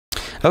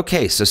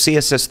Okay, so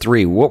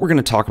CSS3, what we're going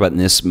to talk about in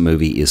this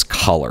movie is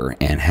color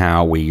and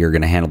how we are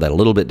going to handle that a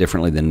little bit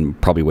differently than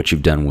probably what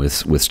you've done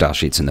with style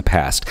sheets in the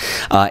past.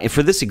 And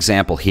for this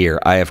example here,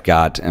 I've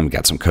got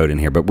some code in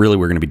here, but really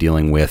we're going to be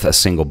dealing with a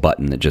single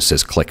button that just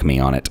says click me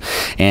on it.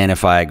 And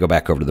if I go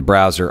back over to the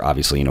browser,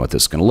 obviously you know what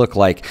this is going to look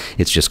like.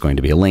 It's just going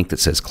to be a link that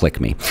says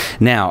click me.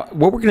 Now,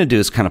 what we're going to do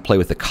is kind of play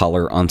with the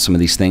color on some of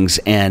these things.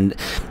 And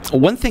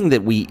one thing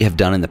that we have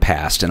done in the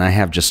past, and I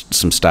have just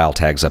some style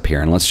tags up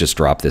here, and let's just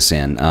drop this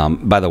in.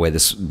 By the way,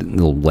 this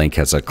little link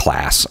has a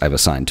class I've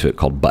assigned to it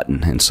called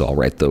button, and so I'll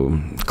write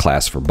the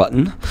class for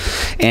button.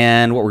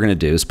 And what we're going to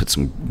do is put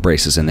some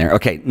braces in there.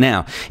 Okay,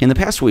 now, in the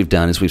past what we've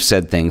done is we've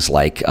said things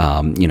like,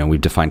 you know,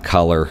 we've defined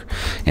color,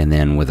 and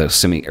then with a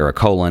semi or a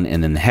colon,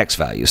 and then the hex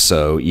value.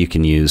 So you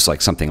can use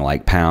like something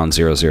like pound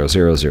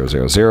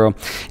 000000,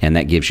 and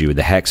that gives you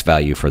the hex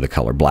value for the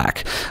color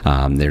black.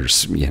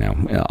 There's, you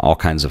know, all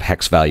kinds of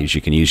hex values you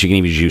can use. You can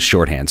even use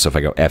shorthand. So if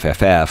I go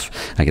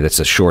FFF, okay, that's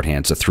a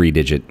shorthand. It's a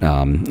 3-digit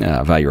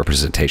value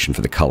representation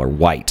for the color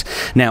white.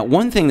 Now,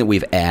 one thing that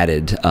we've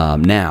added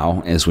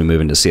now as we move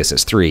into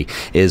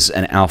CSS3 is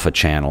an alpha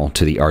channel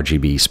to the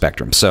RGB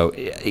spectrum. So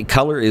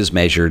color is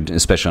measured,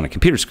 especially on a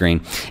computer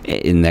screen,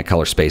 in that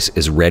color space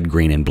is red,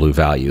 green, and blue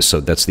values. So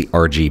that's the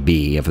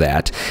RGB of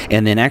that.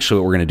 And then actually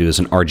what we're going to do is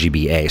an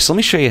rgba. So let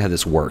me show you how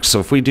this works.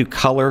 So if we do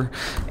color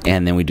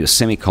and then we do a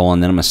semicolon,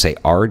 then I'm going to say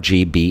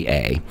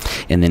rgba,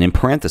 and then in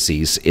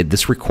parentheses,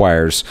 this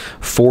requires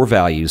 4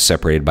 values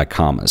separated by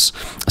commas.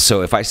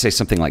 So if I say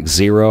something like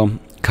 0,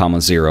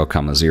 0,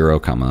 0,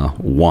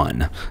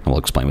 1. And we'll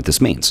explain what this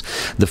means.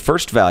 The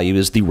first value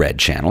is the red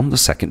channel, the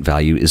second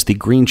value is the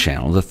green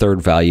channel, the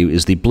third value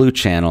is the blue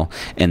channel,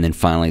 and then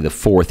finally the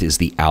fourth is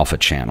the alpha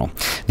channel.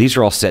 These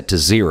are all set to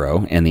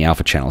 0 and the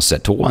alpha channel is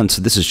set to 1,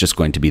 so this is just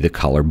going to be the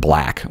color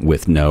black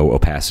with no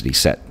opacity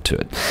set to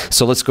it.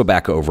 So let's go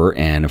back over,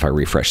 and if I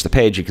refresh the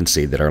page, you can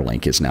see that our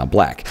link is now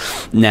black.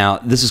 Now,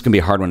 this is going to be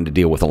a hard one to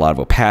deal with a lot of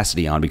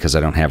opacity on because I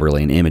don't have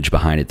really an image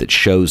behind it that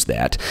shows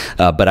that,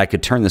 but I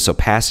could turn this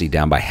opacity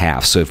down by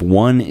half. So if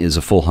 1 is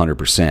a full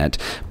 100%,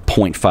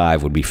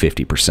 0.5 would be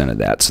 50% of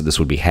that. So this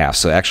would be half.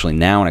 So actually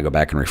now when I go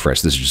back and refresh,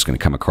 this is just going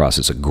to come across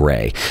as a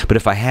gray. But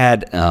if I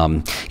had,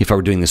 if I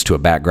were doing this to a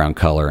background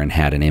color and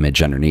had an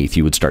image underneath,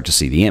 you would start to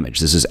see the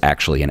image. This is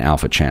actually an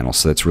alpha channel,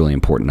 so that's really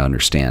important to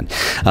understand.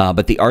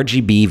 But the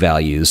RGB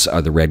values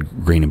are the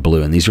red, green, and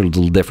blue, and these are a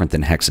little different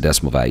than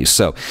hexadecimal values.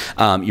 So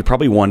you're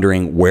probably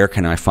wondering, where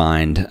can I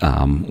find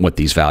what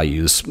these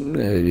values,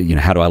 you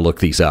know, how do I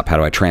look these up? How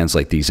do I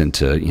translate these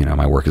into, you know,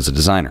 my work as a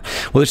designer?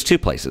 Well, there's 2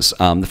 places.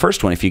 The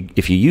first one, if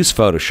you use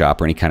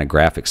Photoshop or any kind of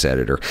graphics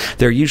editor,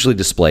 they're usually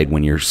displayed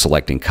when you're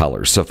selecting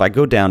colors. So if I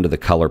go down to the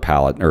color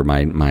palette, or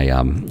my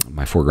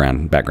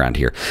foreground background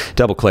here,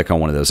 double click on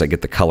one of those, I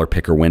get the color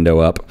picker window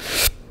up.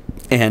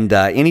 And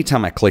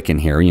anytime I click in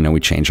here, you know,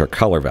 we change our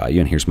color value,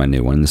 and here's my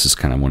new one. This is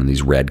kind of one of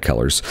these red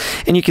colors.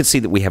 And you can see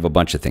that we have a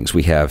bunch of things.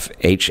 We have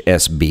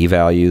HSB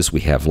values, we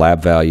have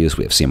lab values,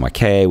 we have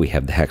CMYK, we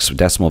have the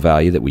hexadecimal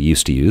value that we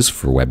used to use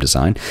for web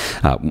design.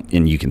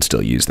 And you can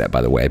still use that,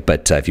 by the way.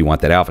 But if you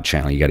want that alpha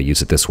channel, you got to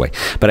use it this way.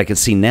 But I can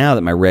see now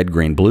that my red,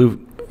 green,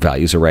 blue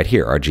values are right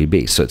here,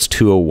 RGB. So it's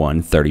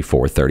 201,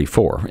 34,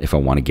 34 if I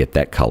want to get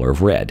that color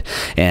of red.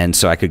 And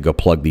so I could go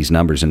plug these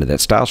numbers into that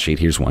style sheet.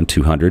 Here's one,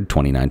 200,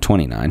 29,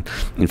 29.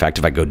 In fact,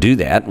 if I go do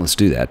that, let's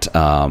do that.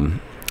 And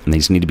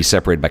these need to be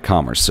separated by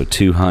commas. So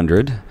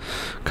 200,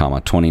 comma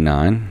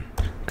 29,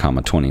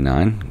 comma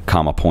 29,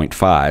 comma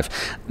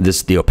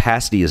 0.5. The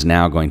opacity is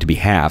now going to be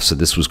half, so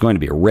this was going to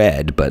be a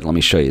red, but let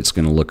me show you, it's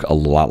going to look a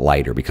lot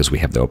lighter because we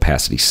have the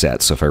opacity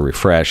set. So if I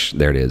refresh,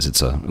 there it is,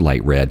 it's a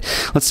light red.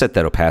 Let's set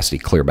that opacity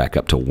clear back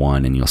up to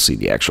 1, and you'll see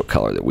the actual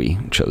color that we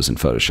chose in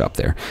Photoshop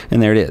there.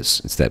 And there it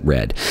is, it's that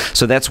red.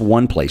 So that's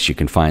one place you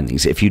can find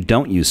these. If you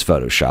don't use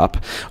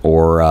Photoshop,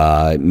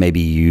 or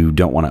maybe you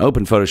don't want to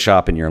open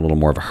Photoshop and you're in a little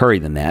more of a hurry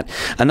than that,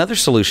 another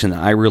solution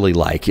that I really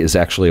like is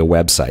actually a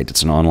website.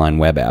 It's an online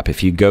web app.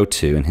 If you go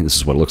to, and this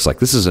is what it looks like.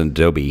 This is an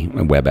Adobe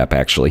web app,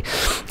 actually.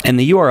 And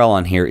the URL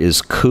on here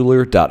is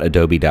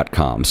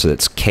cooler.adobe.com. So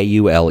that's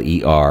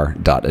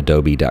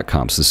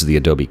KULER.adobe.com. So this is the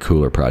Adobe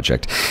Cooler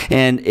project.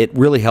 And it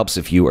really helps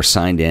if you are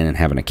signed in and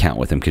have an account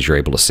with them, because you're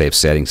able to save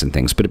settings and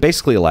things. But it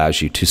basically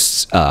allows you to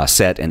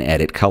set and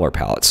edit color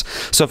palettes.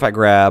 So if I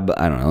grab,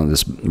 I don't know,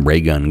 this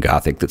ray gun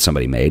gothic that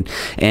somebody made,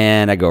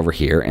 and I go over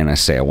here and I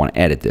say I want to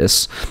edit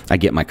this, I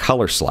get my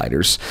color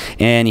sliders,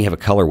 and you have a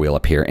color wheel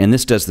up here. And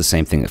this does the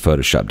same thing that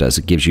Photoshop does.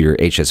 It gives you your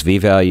HSV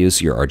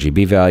values, your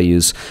RGB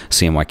values,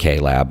 CMYK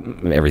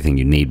lab, everything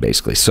you need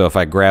basically. So if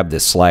I grab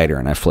this slider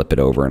and I flip it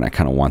over and I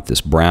kind of want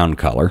this brown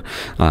color,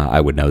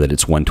 I would know that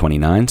it's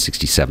 129,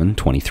 67,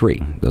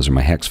 23. Those are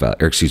my hex value,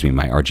 or excuse me,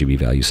 my RGB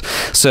values.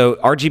 So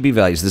RGB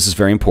values, this is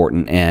very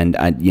important, and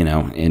you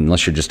know,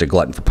 unless you're just a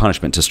glutton for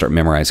punishment to start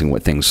memorizing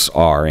what things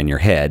are in your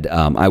head,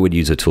 I would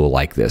use a tool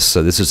like this.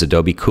 So this is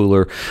Adobe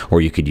Cooler, or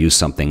you could use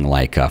something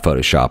like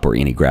Photoshop or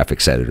any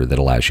graphics editor that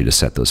allows you to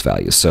set those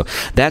values. So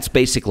that's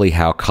basically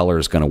how color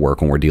is going to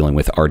work when we're dealing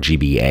with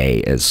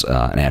rgba as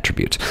an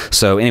attribute.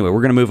 So anyway,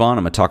 we're going to move on.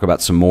 I'm going to talk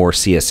about some more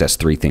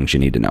CSS3 things you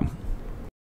need to know.